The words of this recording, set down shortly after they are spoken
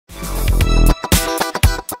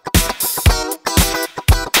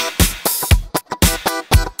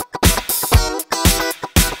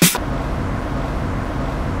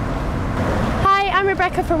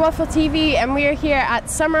for Waffle TV and we are here at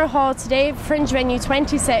Summerhall today, Fringe venue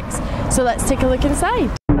 26. So let's take a look inside.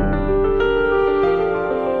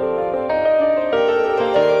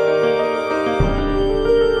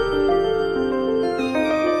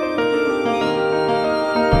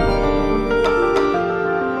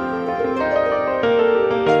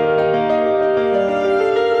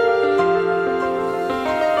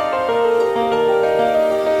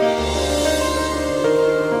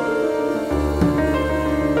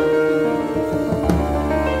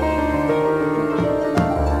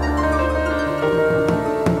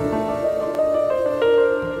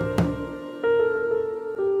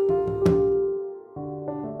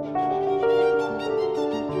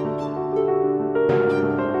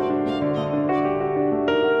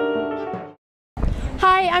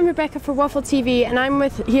 Hi, I'm Rebecca for Waffle TV and I'm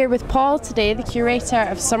here with Paul today, the curator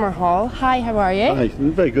of Summerhall. Hi, how are you? Hi,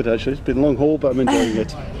 I'm very good actually. It's been a long haul but I'm enjoying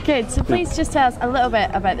it. Good, so please just tell us a little bit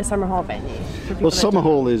about the Summerhall venue. Well,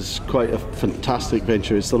 Summerhall is quite a fantastic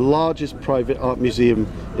venture. It's the largest private art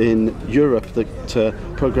museum in Europe that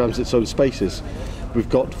programmes its own spaces. We've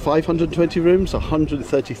got 520 rooms,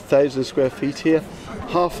 130,000 square feet here.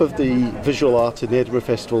 Half of the visual art in the Edinburgh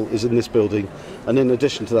Festival is in this building, and in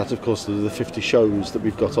addition to that, of course, there are the 50 shows that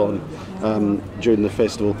we've got on during the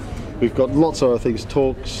festival. We've got lots of other things,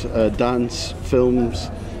 talks, dance, films.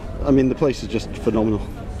 I mean, the place is just phenomenal.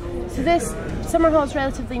 So this Summerhall is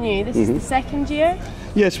relatively new. This is the second year?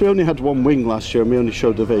 Yes, we only had one wing last year and we only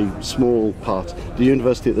showed a very small part. The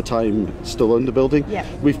university at the time still owned the building. Yeah.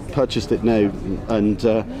 We've purchased it now and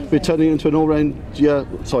we're turning it into an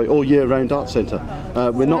all year round art centre.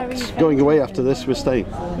 We're not going away after this, we're staying.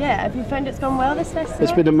 Yeah, have you found it's gone well this festival?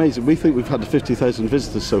 It's been amazing. We think we've had 50,000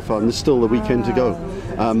 visitors so far and there's still a weekend to go.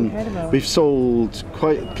 Incredible. We've sold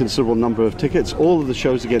quite a considerable number of tickets. All of the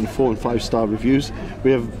shows are getting 4 and 5 star reviews.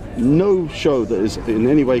 We have no show that is in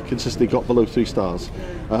any way consistently got below 3 stars.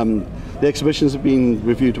 The exhibitions have been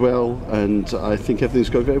reviewed well and I think everything's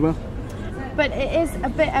going very well. But it is a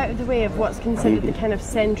bit out of the way of what's considered the kind of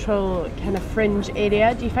central kind of fringe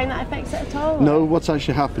area. Do you find that affects it at all? No, what's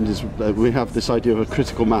actually happened is we have this idea of a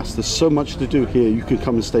critical mass. There's so much to do here, you can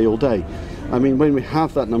come and stay all day. I mean, when we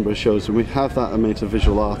have that number of shows and we have that amount of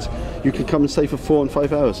visual art, you can come and stay for 4 and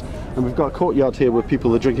 5 hours. And we've got a courtyard here where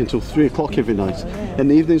people are drinking until 3 o'clock every night. In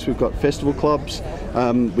the evenings we've got festival clubs,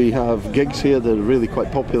 we have gigs here that are really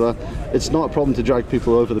quite popular. It's not a problem to drag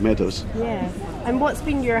people over the meadows. Yeah. And what's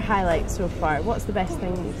been your highlight so far? What's the best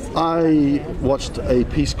thing you've seen? I watched a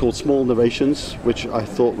piece called Small Narrations, which I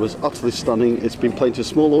thought was utterly stunning. It's been playing to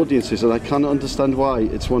small audiences and I can't understand why.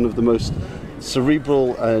 It's one of the most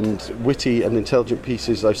cerebral and witty and intelligent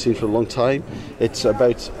pieces I've seen for a long time. It's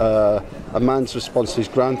about a man's response to his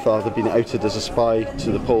grandfather being outed as a spy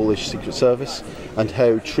to the Polish Secret Service and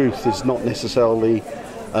how truth is not necessarily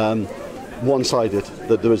one-sided,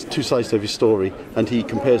 that there was 2 sides to every story, and he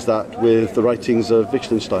compares that with the writings of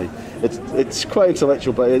Wittgenstein. It's quite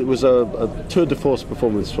intellectual, but it was a tour de force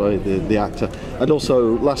performance by the actor. And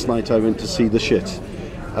also last night I went to see The Shit,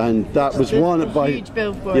 and that was huge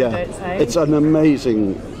billboard outside. It's an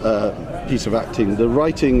amazing piece of acting. The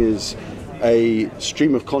writing is a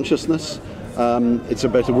stream of consciousness. It's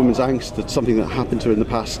about a woman's angst at something that happened to her in the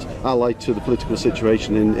past, allied to the political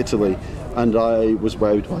situation in Italy, and I was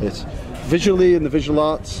wowed by it. Visually, in the visual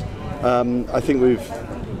arts, I think we've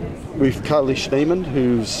Kylie Schneemann,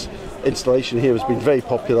 whose installation here has been very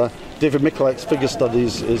popular. David Michalek's Figure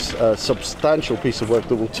Studies is a substantial piece of work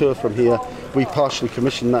that will tour from here. We partially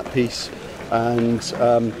commissioned that piece, and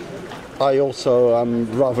I also am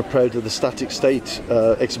rather proud of the Static State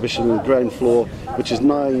exhibition on the ground floor, which is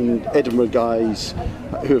 9 Edinburgh guys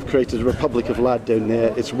who have created a Republic of Lad down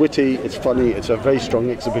there. It's witty, it's funny, it's a very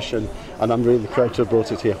strong exhibition, and I'm really proud to have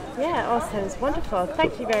brought it here. Yeah, it all sounds wonderful.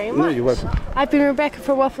 Thank you very much. No, you're welcome. I've been Rebecca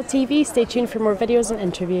for Waffle TV. Stay tuned for more videos and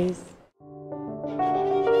interviews.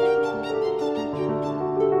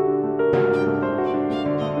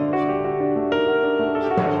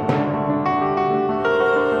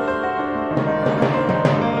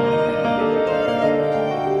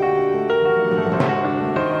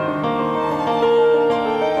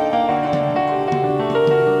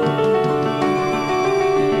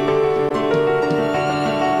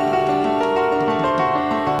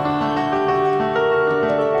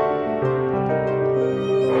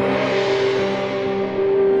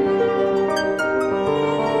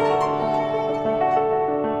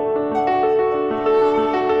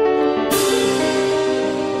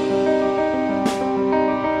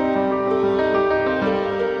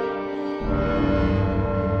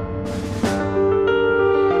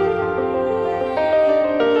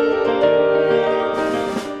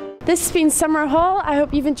 This has been Summerhall. I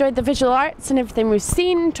hope you've enjoyed the visual arts and everything we've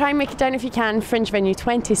seen. Try and make it down if you can. Fringe venue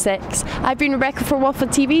 26. I've been Rebecca for Waffle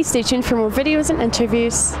TV. Stay tuned for more videos and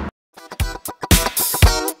interviews.